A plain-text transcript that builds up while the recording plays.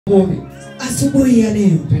Mwovi. Asubuhi ya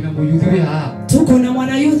leo. Tuna muyuthi hapa. Tuko na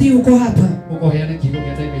mwanayuthi uko hapa. Uko heane kigo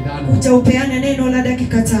kia dakika 5. Kuja upeane neno la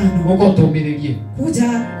dakika 5. Uko tumiregie.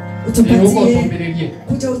 Kuja utupatie.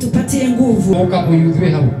 Kuja utupatie nguvu. Uko muyuthi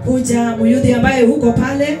hapa. Kuja muyuthi ambaye uko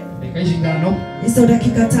pale. Dakika 5. Hizo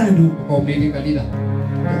dakika 5. Uko umiri kanisa.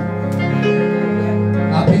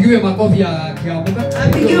 Apigiwe makofi ya Kiambu.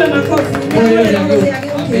 Apigiwe makofi.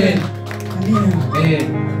 Amen. Amen.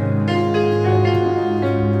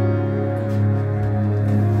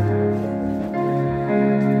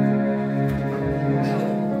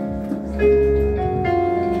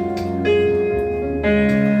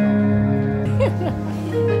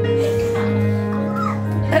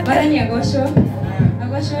 Maryanne agosho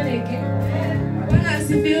reke. Bwana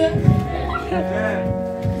asifiwe.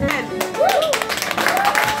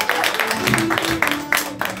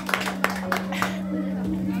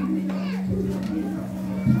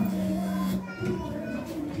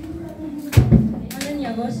 Maryanne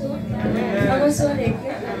agosho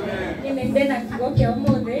reke. Nimembena kigo kia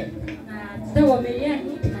umothe na tutago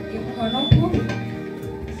Maryanne na ndimonoku.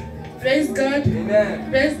 Praise God.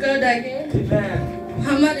 Amen. Praise God again. Amen.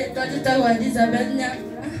 Mama nitatoa wa Elizabeth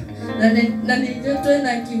na nitoe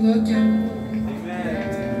na kigo Kiambu.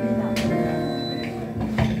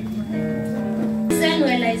 Listen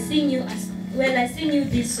when I sing you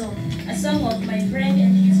this song, a song of my friend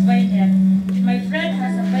and his vineyard. My friend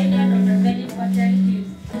has a vineyard on a very fertile hill.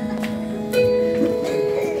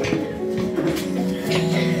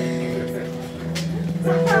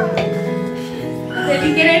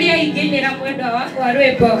 Nikiredia ingine na mwendo wako wa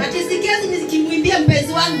rwimbo. Atisikia nikimwimbia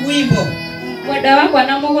mpenzi wangu wimbo. Mwendo wako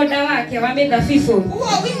na mugunda wake wa mithabibu. Huo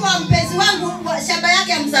wimbo wa mpenzi wangu shamba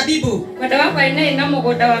yake ya mzabibu. Mwendo wako ina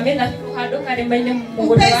mugunda wa mithabibu handu karima-ini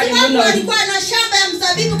mugunda wa mpenzi wangu alikuwa na shamba ya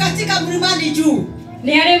mzabibu katika mlimani juu.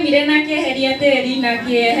 Ni aremire na keheria teri na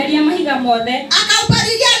keheria mahiga mothe.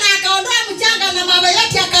 Akaupalilia na akaondoa mchanga na mawe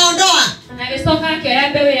yote akaondoa. Agicoka akioya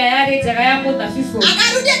mbeu ĩrĩa yarĩ njega ya mũthabibũ.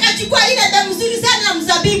 Akarudi akachukua ile mbegu nzuri sana ya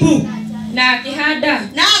mzabibu. Na akihanda.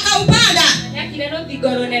 Na akaupanda. Yakire rũthingo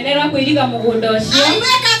rũnene rwa kũiriga mũgũnda ũcio.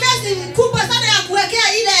 Aliweka besi kubwa sana ya kuwekea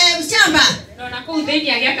ile shamba. Na kũu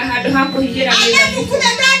thĩinĩ agĩaka handũ ha kũhingĩra mĩthabibũ. Alafu kule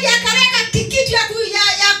ndani akaweka kitu ya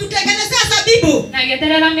kutengenezea zabibu. Na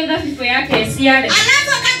agĩeterera mĩthabibũ yake ĩciare. Alafu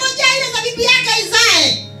akangojea ile zabibu yake izae.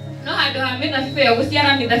 No handũ ha mĩthabibũ ĩyo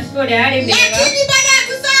gũciara mĩthabibũ ĩrĩa yarĩ mĩega. Lakini baada ya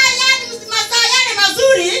kuzaa mazao yale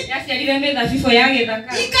mazuri, yaciarire mĩthabibũ ya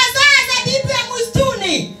gĩthaka. Ikazaa zabibu ya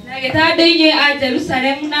msituni. Na agĩtandĩirie a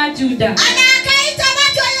Jerusalemu na Juda. Ana akaita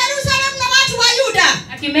watu wa Yerusalemu na watu wa Yuda.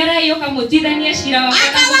 Akimera hiyo kamũtithanie cira wakwa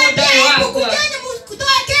na mũgũnda ũyũ wakwa.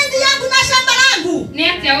 Kutoa kenzi yangu na shamba langu. Nĩ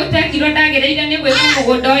atĩa ũtekirwo ndagĩrĩire nĩ gwĩka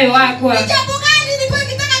mũgũnda ũyũ wakwa. Ni jambo gani nilikuwa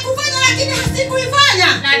nikitaka kufanya lakini hasikuifanya?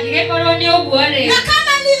 Na angĩgĩkorwo nĩ ũguo rĩ. Na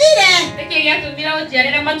kama ni vile, nĩkĩ gĩatũmire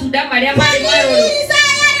ũnjiarĩre matunda marĩa marĩ marũrũ.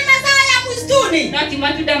 Mazao ya msituni. No ti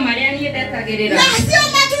matunda marĩa niĩ ndetagĩrĩra. Na sio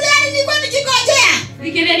matunda nilikuwa nikingojea.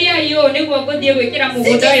 Thikĩrĩria hiyo nĩguo ngũthiĩ gwĩkĩra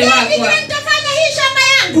mũgũnda ũyũ wakwa. Nitafanya hii shamba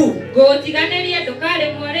yangu. Ngũtiganĩria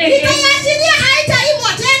ndũkarĩmwo rĩngĩ. Nitaiachilia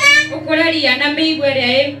haitalimwa tena. Ũkũre ria na mĩigua ĩrĩa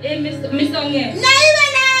ĩ mĩcong'e. Na iwe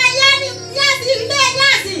na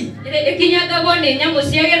nyasi. Ĩkinyangagwo nĩ nyamũ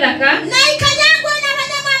cia gĩthaka. Na ikanyangwo na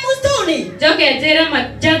wanyama msituni. Njoke njĩre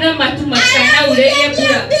njathe matu makanaurĩrie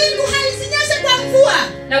mbura. Mbingu halisinyeshe kwa mvua.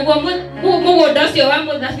 Naguo mũgũnda ũcio wa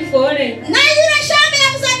mũthabibũ rĩ. Na ile shamba ya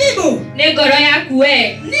mzabibu. Nĩ ngoro yaku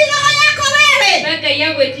we. Ni roho yako wewe. Ngai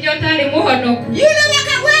agwĩtire ũtarĩ mũhonoku. Yule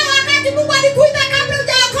wakati Mungu alikuita kabla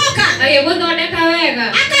hujaokoka. Agĩgũthondeka wega.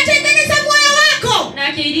 Akatengeneza moyo wako. Na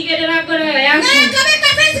akĩirigĩrĩra ngoro ĩyo yaku. Na akaweka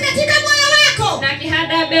penzi katika moyo wako. Na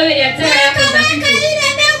akĩhanda mbegũ ĩrĩa njega ya mũthabibũ. Ile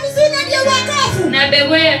mbegu mzuri ndio wokovu. Na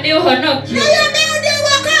mbegũ ĩyo nĩ ũhonokio. Na hiyo mbegu ndio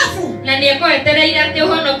wokovu. Na nĩ ekwetereire atĩ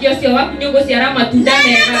ũhonokio ũcio waku nĩ ũgũciara matunda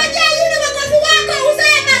mega. Yule wokovu wako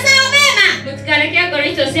uzae mazao mema. Mũtikareke ngoro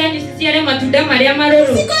icio cianyu ciciare matunda marĩa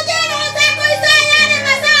marũrũ. Sikojea roho zako izae yale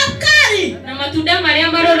mazao kali. Na matunda marĩa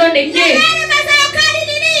marũrũ nĩ kĩ? Yale mazao kali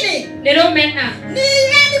ni nini? Nĩ rũmena. Ni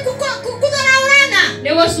yani kudharaulana.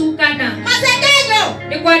 Nĩ gũcukana. Masengenyo.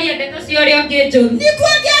 Nĩ kwaria ndeto cia ũrĩa ũngĩ njũru. Ni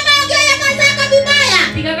kuongea maongeo ya mwenzako vibaya.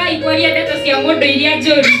 Tigagai kwaria ndeto cia mũndũ iria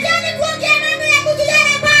njũru. Acheni kuongea mambo ya mtu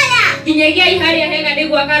yale baya. Kinyagiai harĩa hega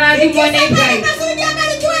nĩguo akarathimwo nĩ Ngai. Maksudi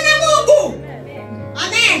abarikiwe na Mungu.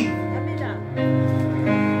 Amen.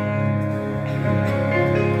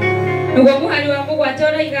 Nĩguo mũhari wa mũgwanja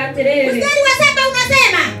ũroiga atĩrĩrĩ. Mstari wa 7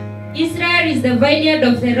 unasema, Israel is the vineyard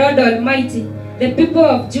of the Lord Almighty, the people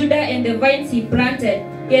of Judah and the vines he planted.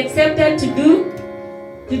 He accepted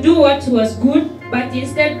to do what was good, but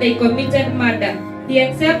instead they committed murder. He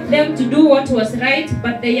accepted them to do what was right,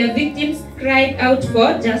 but their victims cried out for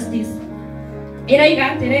justice. Iraiga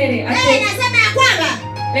atiriri ati nasema ya kwamba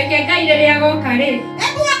reke Ngai riria gokare,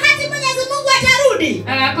 hebu wakati Mwenyezi Mungu atarudi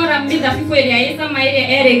agakora mithabibu iria isama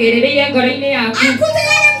iria erigiriire ngoro-ini yaku, akute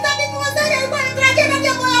yale mzabibu mzuri alikuwa anatarajia ndani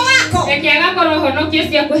ya moyo wako, reke agakorwo honokio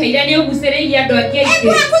cia kuheire ni uguciriirie andu angi hebu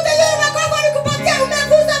aingĩ, akute yale makovu alikupatia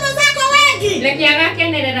umeguza mazako wengi, reke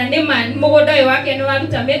agakenerera nima mugunda uyu wake ni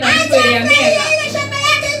waruta mithabibu iria mega, ile shamba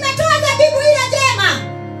yake imetoa zabibu ile njema,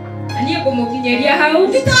 na niĩ kumukinyeria hau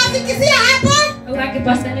nitawafikishia hapo. Wake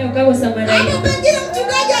pastor ni ukagusamara Hapo pengine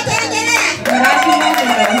mchungaji ataendelea.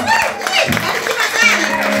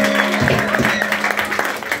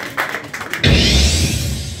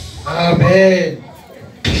 Amen.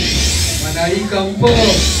 Wanarika mpo.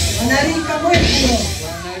 Wanarika mwepo.